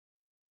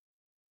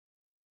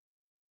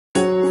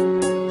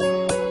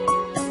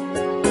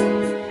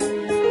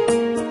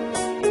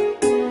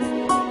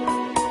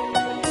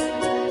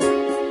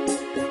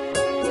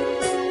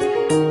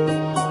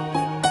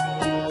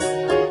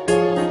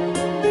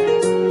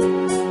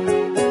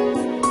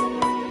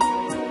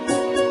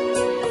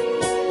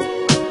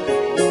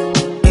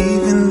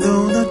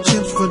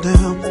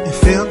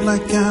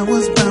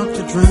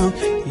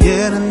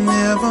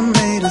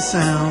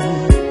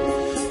sound,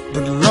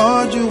 but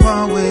Lord, you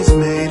always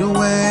made a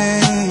way.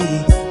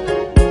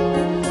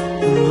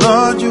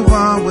 Lord, you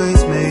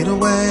always made a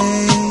way.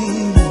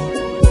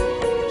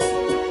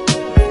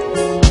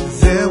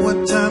 There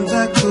were times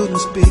I couldn't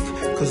speak,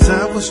 'cause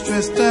I was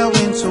stressed out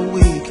and so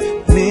weak.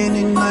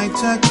 Many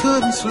nights I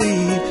couldn't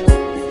sleep,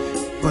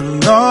 but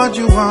Lord,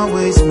 you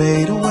always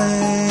made a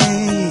way.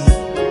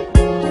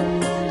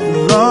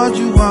 Lord,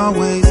 you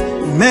always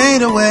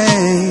made a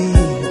way.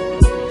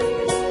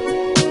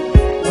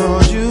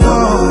 Lord, you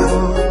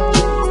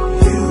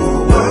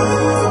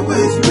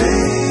always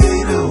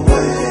made a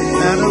way.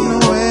 Out of the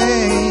way.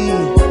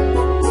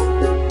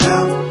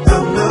 Out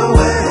of the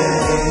way.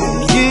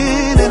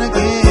 Again and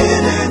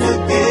again and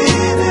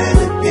again and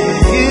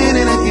again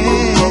and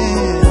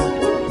again.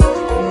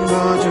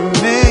 Lord, you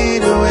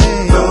made a way.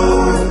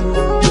 Lord,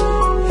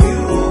 you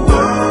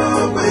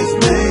always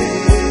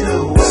made a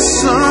way.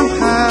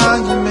 Somehow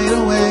you made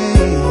a way.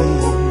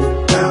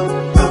 Out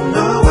of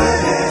the way.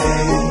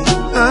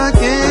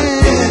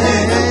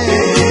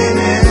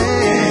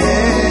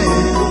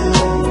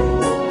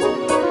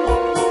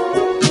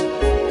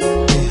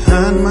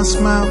 Behind my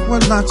smile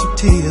were lots of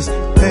tears,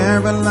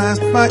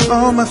 paralyzed by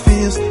all my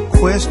fears,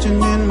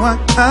 questioning why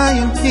I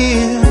am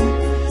here.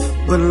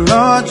 But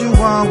Lord, you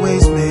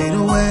always made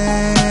a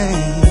way.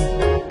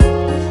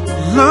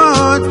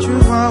 Lord, you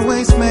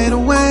always made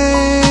a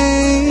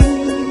way.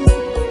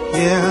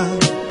 Yeah.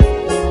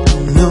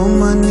 No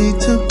money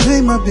to pay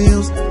my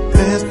bills,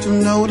 past due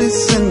notice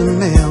in the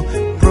mail,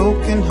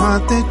 broken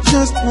heart that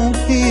just won't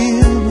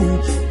heal.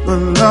 But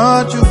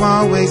Lord, you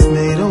always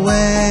made a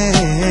way.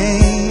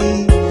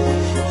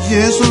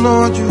 Yes,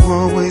 Lord, you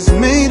always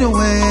made a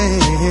way.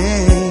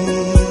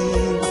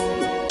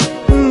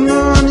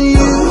 Lord,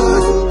 you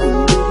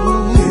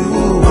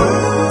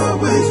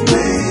always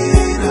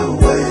made a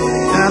way.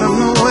 Out of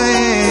the way.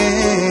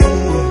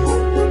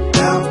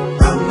 Out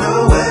of the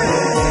way.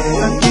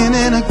 Again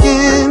and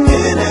again.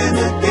 Again and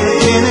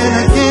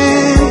again.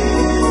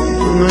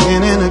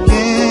 Again and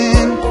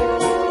again.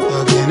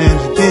 Again and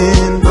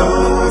again.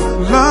 Lord,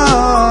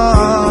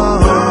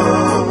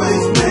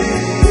 always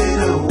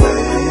made a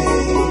way.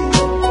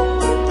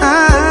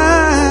 Out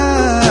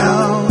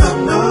of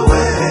the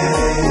way.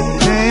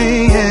 Hey,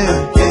 yeah.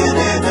 Again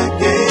and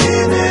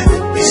again and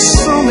again.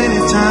 So many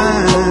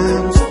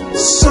times.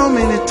 So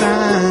many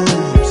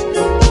times.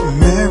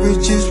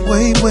 Marriage is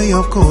way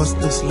off course.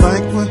 Looks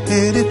like we're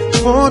headed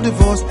for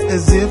divorce,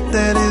 as if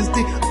that is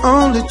the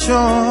only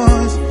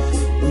choice.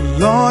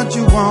 Lord,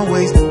 you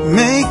always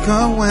make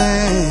a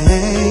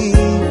way.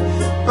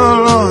 Oh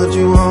Lord,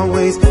 you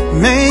always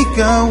make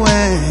a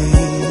way.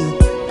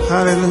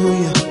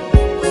 Hallelujah.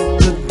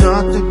 The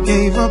doctor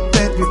gave up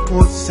that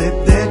report, said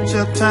that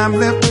your time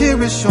left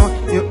here is short.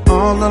 You're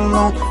all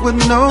alone with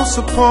no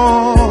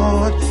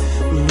support.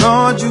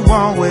 Lord, you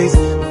always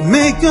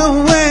make a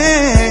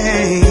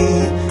way.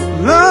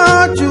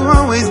 Lord, you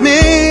always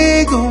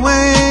make a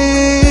way.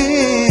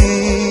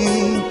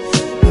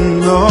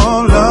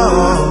 Oh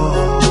Lord,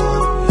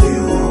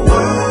 you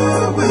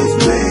always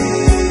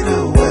made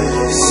a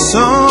way.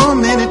 So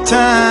many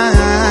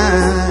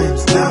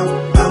times out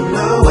of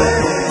the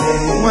way,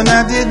 when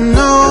I didn't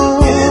know.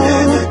 Again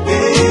and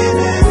again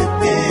and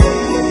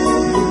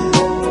again.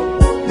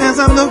 As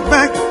I look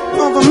back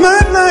over my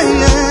life,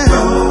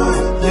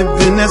 yeah, you've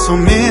been there so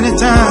many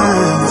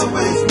times.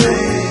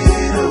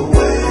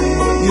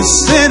 You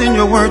said in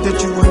your word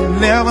that you would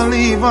never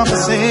leave or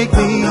forsake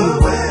me,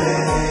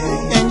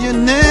 and you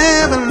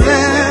never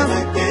left.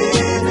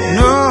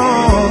 No,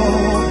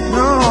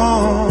 no,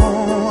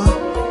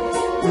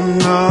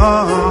 no.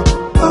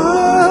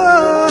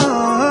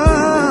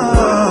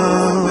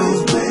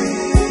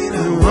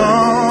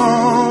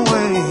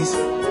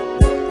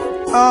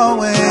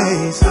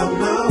 Always,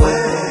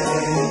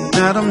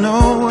 out of no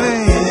way.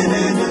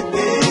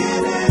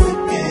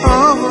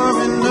 Over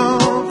and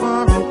over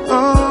and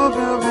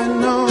over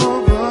and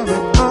over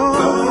and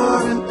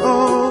over and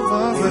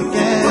over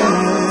again.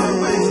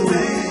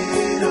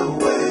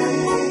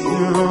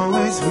 You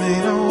always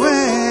made a way.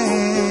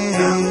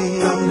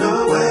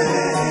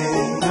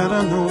 Out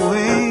of no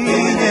way.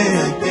 Again and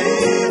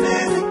again.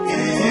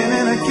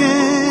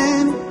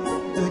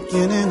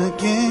 Again and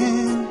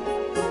again.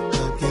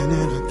 Again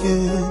and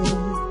again.